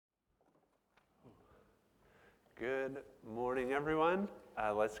Good morning, everyone.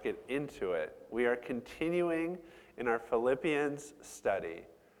 Let's get into it. We are continuing in our Philippians study.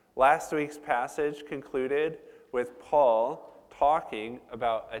 Last week's passage concluded with Paul talking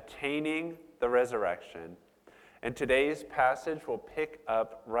about attaining the resurrection. And today's passage will pick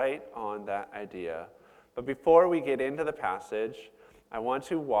up right on that idea. But before we get into the passage, I want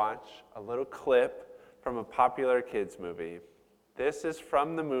to watch a little clip from a popular kids movie. This is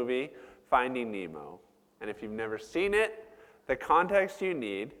from the movie Finding Nemo. And if you've never seen it, the context you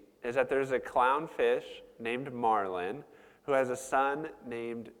need is that there's a clownfish named Marlin who has a son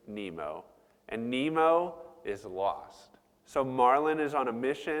named Nemo. And Nemo is lost. So Marlin is on a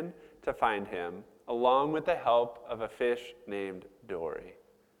mission to find him, along with the help of a fish named Dory.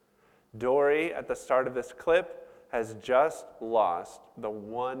 Dory, at the start of this clip, has just lost the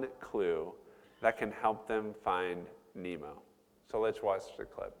one clue that can help them find Nemo. So let's watch the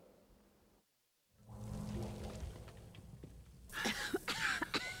clip.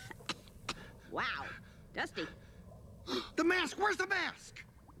 Wow, Dusty. The mask! Where's the mask?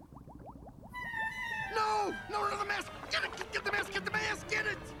 No, the mask! Get it! Get the mask! Get the mask! Get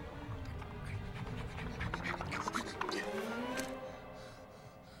it!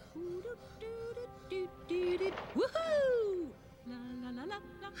 Woohoo! La la la la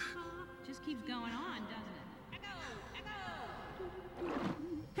la. Just keeps going on, doesn't it? Echo!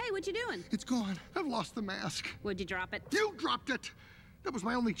 Hey, what you doing? It's gone. I've lost the mask. Would you drop it? You dropped it! That was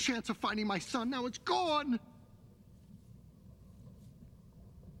my only chance of finding my son. Now it's gone!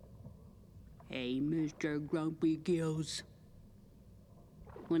 Hey, Mr. Grumpy Gills.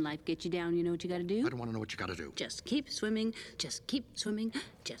 When life gets you down, you know what you gotta do? I don't want to know what you gotta do. Just keep swimming, just keep swimming,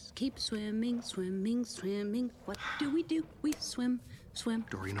 just keep swimming, swimming, swimming. What do? We swim, swim.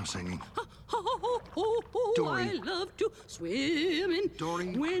 Dory, no singing. Oh, Dory. I love to swim in.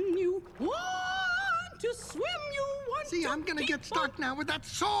 Dory. When you want to swim, you want See, to I'm gonna keep get stuck now with that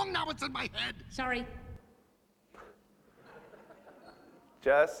song. Now it's in my head. Sorry.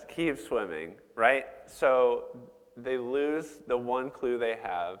 Just keep swimming, right? So they lose the one clue they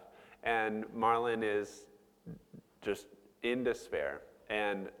have, and Marlin is just in despair.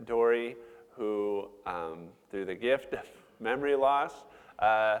 And Dory, who, through the gift of memory loss,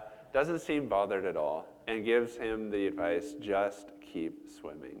 doesn't seem bothered at all and gives him the advice, just keep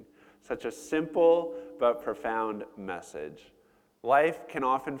swimming. Such a simple but profound message. Life can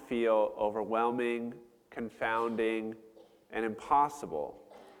often feel overwhelming, confounding, and impossible.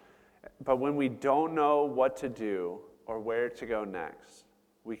 But when we don't know what to do or where to go next,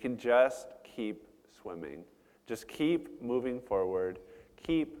 we can just keep swimming. Just keep moving forward,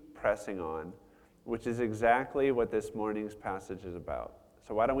 keep pressing on, which is exactly what this morning's passage is about.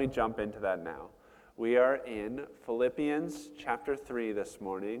 So why don't we jump into that now? We are in Philippians chapter 3 this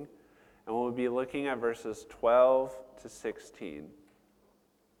morning, and we'll be looking at verses 12 to 16.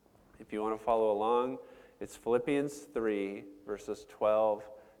 If you want to follow along, it's Philippians 3, verses 12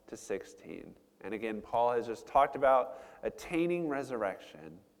 to 16. And again, Paul has just talked about attaining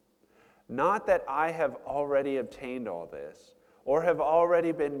resurrection. Not that I have already obtained all this, or have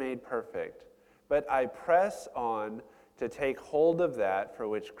already been made perfect, but I press on to take hold of that for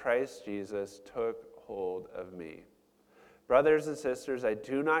which Christ Jesus took hold of me. Brothers and sisters, I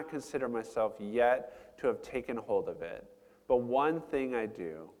do not consider myself yet to have taken hold of it, but one thing I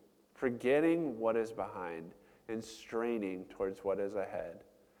do, forgetting what is behind and straining towards what is ahead.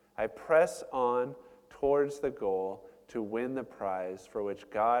 I press on towards the goal to win the prize for which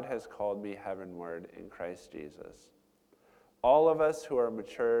God has called me heavenward in Christ Jesus. All of us who are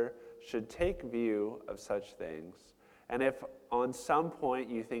mature should take view of such things. And if on some point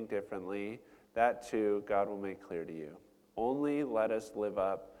you think differently, that too God will make clear to you. Only let us live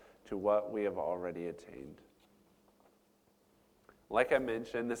up to what we have already attained. Like I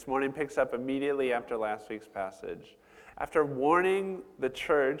mentioned, this morning picks up immediately after last week's passage. After warning the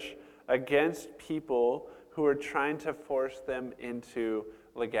church against people who are trying to force them into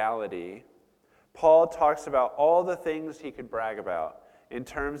legality, Paul talks about all the things he could brag about in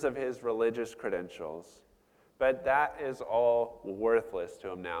terms of his religious credentials. But that is all worthless to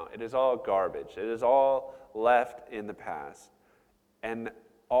him now. It is all garbage. It is all left in the past. And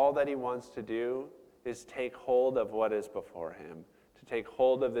all that he wants to do is take hold of what is before him, to take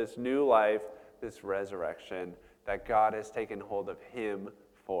hold of this new life, this resurrection that God has taken hold of him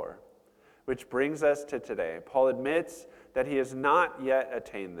for. Which brings us to today. Paul admits that he has not yet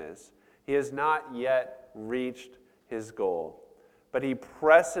attained this. He has not yet reached his goal. But he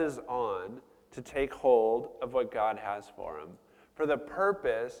presses on to take hold of what God has for him, for the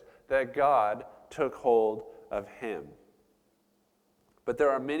purpose that God took hold of him. But there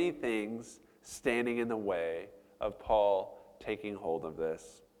are many things standing in the way of Paul taking hold of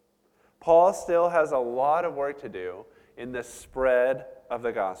this. Paul still has a lot of work to do in the spread of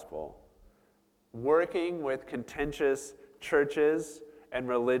the gospel, working with contentious churches and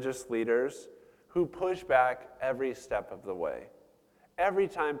religious leaders who push back every step of the way. Every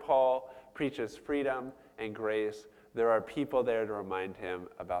time Paul preaches freedom and grace, there are people there to remind him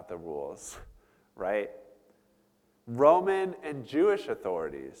about the rules, right? Roman and Jewish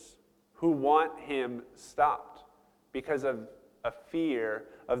authorities who want him stopped because of a fear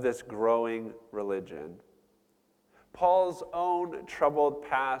of this growing religion. Paul's own troubled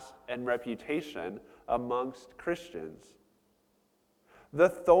past and reputation amongst Christians. The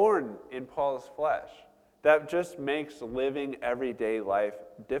thorn in Paul's flesh that just makes living everyday life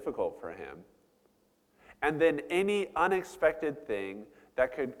difficult for him. And then any unexpected thing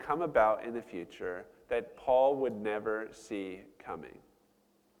that could come about in the future that Paul would never see coming.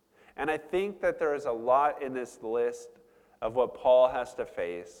 And I think that there is a lot in this list of what Paul has to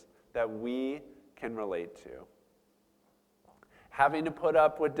face that we can relate to. Having to put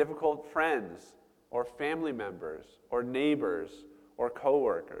up with difficult friends or family members or neighbors or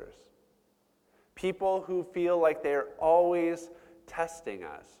coworkers. People who feel like they're always testing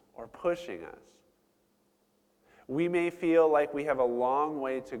us or pushing us. We may feel like we have a long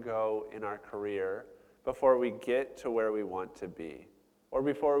way to go in our career before we get to where we want to be or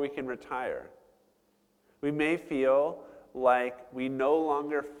before we can retire. We may feel like we no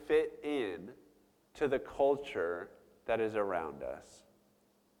longer fit in to the culture that is around us.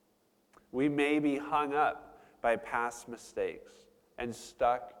 We may be hung up by past mistakes and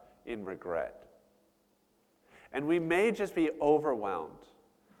stuck in regret. And we may just be overwhelmed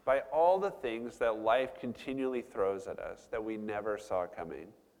by all the things that life continually throws at us that we never saw coming.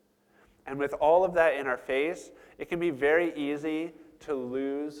 And with all of that in our face, it can be very easy to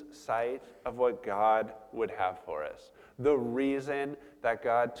lose sight of what God would have for us. The reason that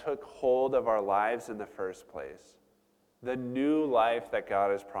God took hold of our lives in the first place. The new life that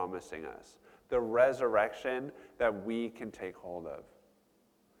God is promising us. The resurrection that we can take hold of.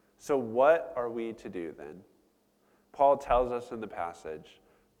 So what are we to do then? Paul tells us in the passage,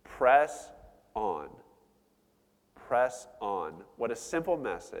 press on. Press on. What a simple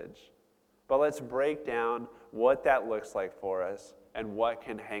message. But let's break down what that looks like for us and what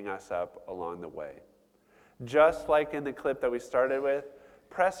can hang us up along the way. Just like in the clip that we started with,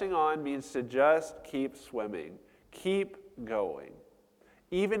 pressing on means to just keep swimming, keep going.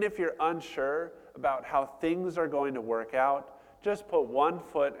 Even if you're unsure about how things are going to work out, just put one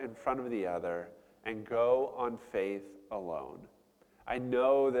foot in front of the other and go on faith alone. I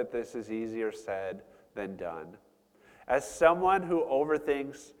know that this is easier said than done. As someone who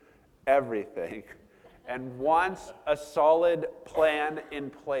overthinks everything and wants a solid plan in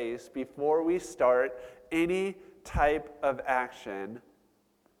place before we start any type of action,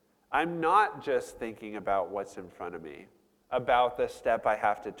 I'm not just thinking about what's in front of me, about the step I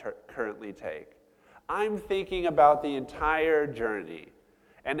have to currently take. I'm thinking about the entire journey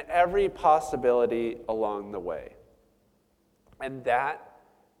and every possibility along the way. And that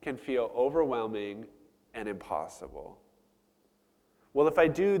can feel overwhelming and impossible. Well, if I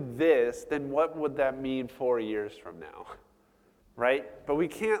do this, then what would that mean 4 years from now? Right? But we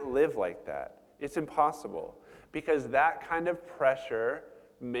can't live like that. It's impossible because that kind of pressure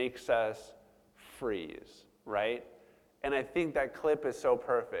makes us freeze, right? And I think that clip is so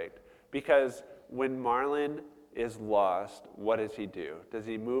perfect because when Marlon is lost, what does he do? Does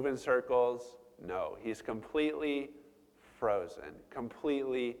he move in circles? No, he's completely frozen,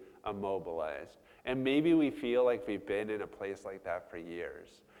 completely immobilized. And maybe we feel like we've been in a place like that for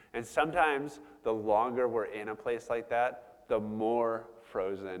years. And sometimes the longer we're in a place like that, the more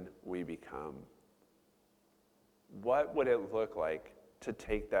frozen we become. What would it look like to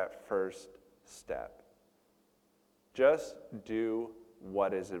take that first step? Just do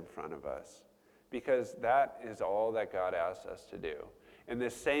what is in front of us, because that is all that God asks us to do. In the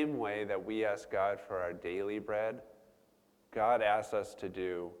same way that we ask God for our daily bread, God asks us to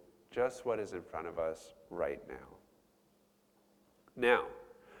do just what is in front of us right now. Now,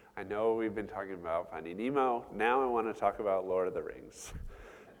 I know we've been talking about Finding Nemo. Now I want to talk about Lord of the Rings.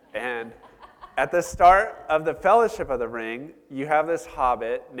 And at the start of the Fellowship of the Ring, you have this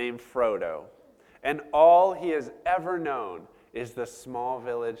hobbit named Frodo. And all he has ever known is the small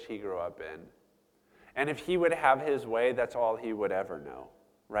village he grew up in. And if he would have his way, that's all he would ever know,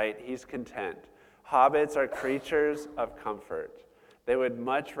 right? He's content. Hobbits are creatures of comfort. They would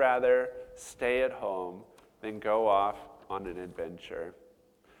much rather stay at home than go off on an adventure.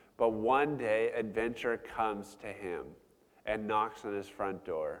 But one day, adventure comes to him and knocks on his front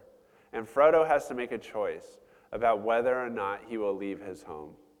door. And Frodo has to make a choice about whether or not he will leave his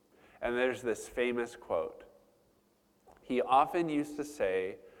home. And there's this famous quote. He often used to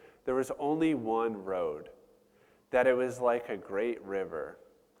say there was only one road, that it was like a great river.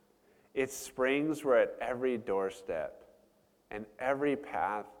 Its springs were at every doorstep, and every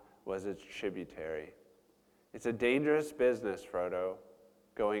path was its tributary. It's a dangerous business, Frodo,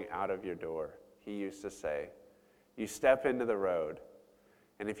 going out of your door, he used to say. You step into the road,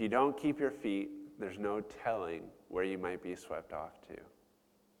 and if you don't keep your feet, there's no telling where you might be swept off to.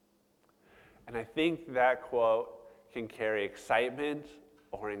 And I think that quote can carry excitement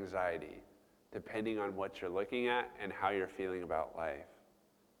or anxiety, depending on what you're looking at and how you're feeling about life.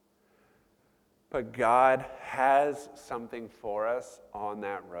 But God has something for us on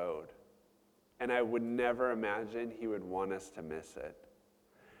that road. And I would never imagine he would want us to miss it.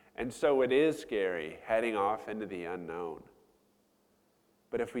 And so it is scary heading off into the unknown.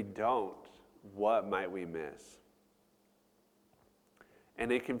 But if we don't, what might we miss?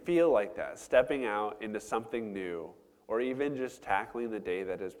 And it can feel like that, stepping out into something new, or even just tackling the day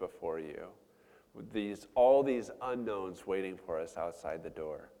that is before you, with all these unknowns waiting for us outside the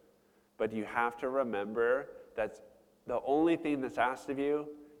door. But you have to remember that the only thing that's asked of you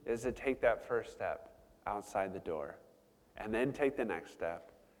is to take that first step outside the door, and then take the next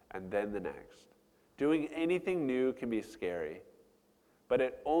step, and then the next. Doing anything new can be scary, but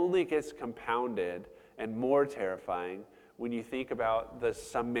it only gets compounded and more terrifying when you think about the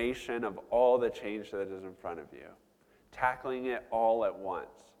summation of all the change that is in front of you, tackling it all at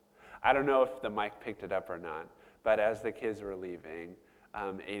once. I don't know if the mic picked it up or not, but as the kids were leaving,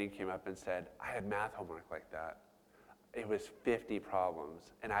 Aiden came up and said, I had math homework like that. It was 50 problems,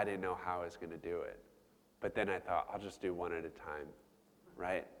 and I didn't know how I was going to do it. But then I thought, I'll just do one at a time,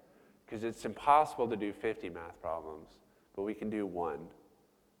 right? Because it's impossible to do 50 math problems, but we can do one,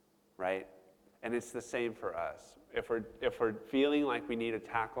 right? And it's the same for us. If we're feeling like we need to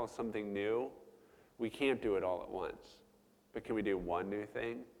tackle something new, we can't do it all at once. But can we do one new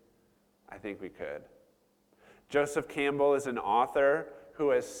thing? I think we could. Joseph Campbell is an author who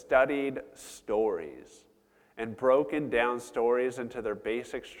has studied stories and broken down stories into their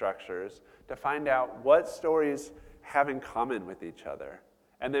basic structures to find out what stories have in common with each other,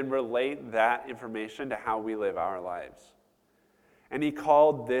 and then relate that information to how we live our lives. And he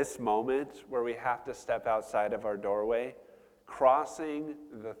called this moment where we have to step outside of our doorway, crossing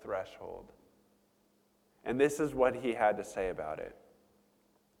the threshold. And this is what he had to say about it.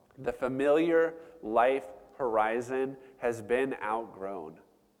 The familiar life horizon has been outgrown.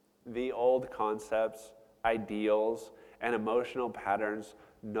 The old concepts, ideals, and emotional patterns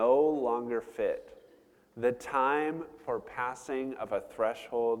no longer fit. The time for passing of a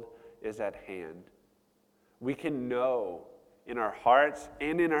threshold is at hand. We can know in our hearts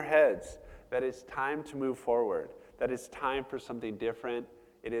and in our heads that it's time to move forward, that it's time for something different.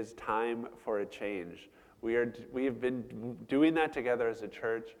 It is time for a change. We have been doing that together as a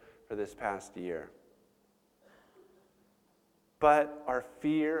church for this past year. But our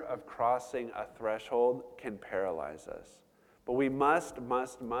fear of crossing a threshold can paralyze us. But we must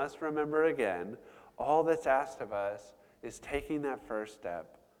remember again, all that's asked of us is taking that first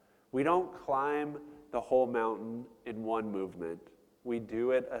step. We don't climb the whole mountain in one movement. We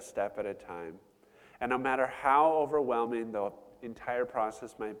do it a step at a time. And no matter how overwhelming the entire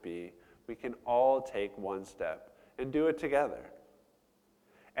process might be, we can all take one step and do it together.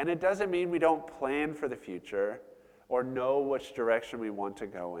 And it doesn't mean we don't plan for the future or know which direction we want to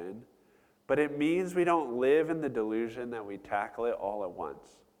go in, but it means we don't live in the delusion that we tackle it all at once.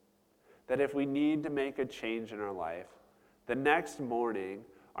 That if we need to make a change in our life, the next morning,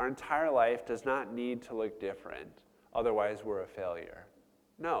 our entire life does not need to look different, otherwise we're a failure.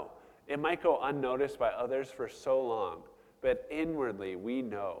 No, it might go unnoticed by others for so long, but inwardly we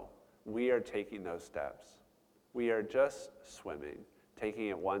know we are taking those steps. We are just swimming, taking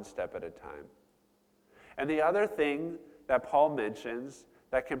it one step at a time. And the other thing that Paul mentions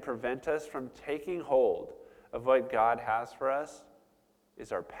that can prevent us from taking hold of what God has for us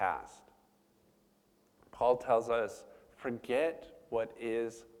is our past. Paul tells us, forget what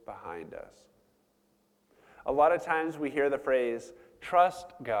is behind us. A lot of times we hear the phrase,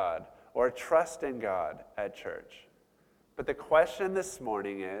 trust God or trust in God at church. But the question this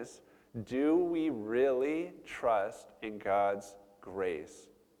morning is, do we really trust in God's grace?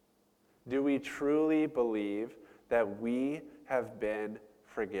 Do we truly believe that we have been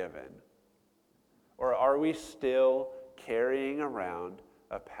forgiven? Or are we still carrying around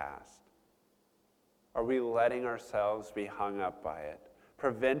a past? Are we letting ourselves be hung up by it,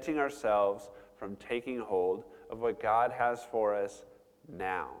 preventing ourselves from taking hold of what God has for us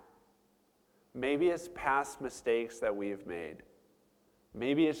now? Maybe it's past mistakes that we've made.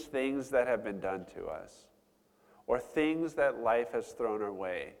 Maybe it's things that have been done to us, or things that life has thrown our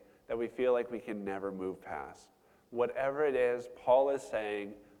way that we feel like we can never move past. Whatever it is, Paul is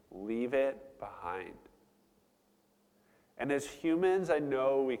saying, leave it behind. And as humans, I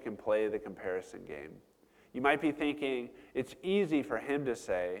know we can play the comparison game. You might be thinking, it's easy for him to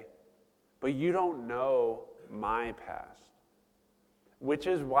say, but you don't know my past. Which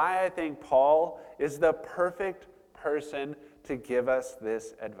is why I think Paul is the perfect person to give us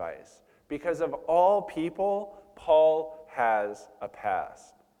this advice. Because of all people, Paul has a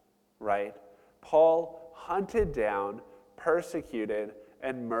past, right? Paul hunted down, persecuted,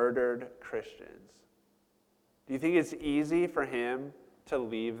 and murdered Christians. Do you think it's easy for him to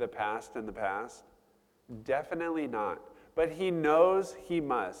leave the past in the past? Definitely not. But he knows he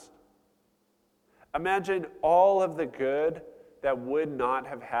must. Imagine all of the good that would not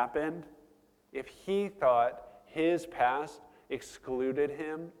have happened if he thought his past excluded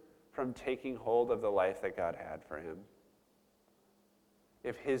him from taking hold of the life that God had for him.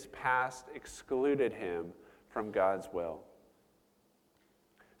 If his past excluded him from God's will.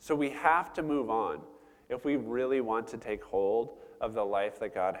 So we have to move on if we really want to take hold of the life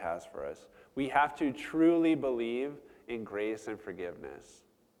that God has for us. We have to truly believe in grace and forgiveness.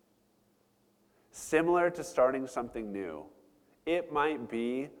 Similar to starting something new, it might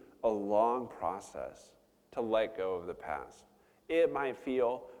be a long process to let go of the past. It might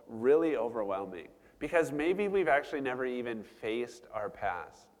feel really overwhelming because maybe we've actually never even faced our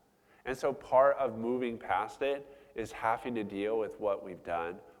past. And so part of moving past it is having to deal with what we've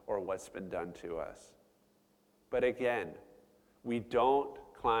done or what's been done to us. But again, we don't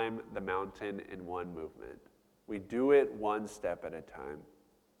climb the mountain in one movement. We do it one step at a time.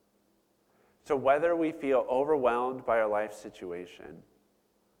 So whether we feel overwhelmed by our life situation,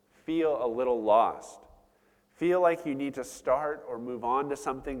 feel a little lost, feel like you need to start or move on to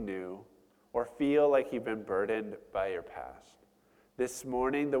something new, or feel like you've been burdened by your past, this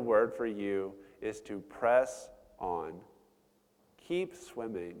morning the word for you is to press on. Keep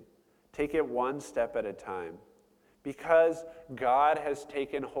swimming. Take it one step at a time. Because God has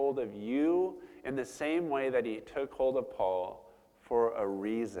taken hold of you in the same way that he took hold of Paul for a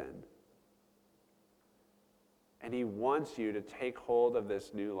reason. And he wants you to take hold of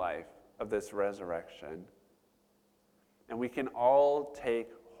this new life, of this resurrection. And we can all take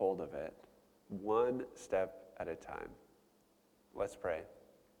hold of it, one step at a time. Let's pray.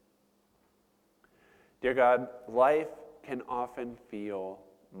 Dear God, life can often feel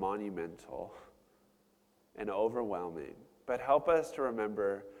monumental and overwhelming, but help us to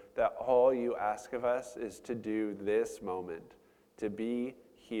remember that all you ask of us is to do this moment, to be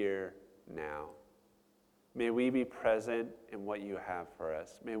here now. May we be present in what you have for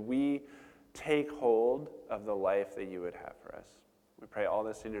us. May we take hold of the life that you would have for us. We pray all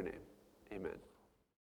this in your name. Amen.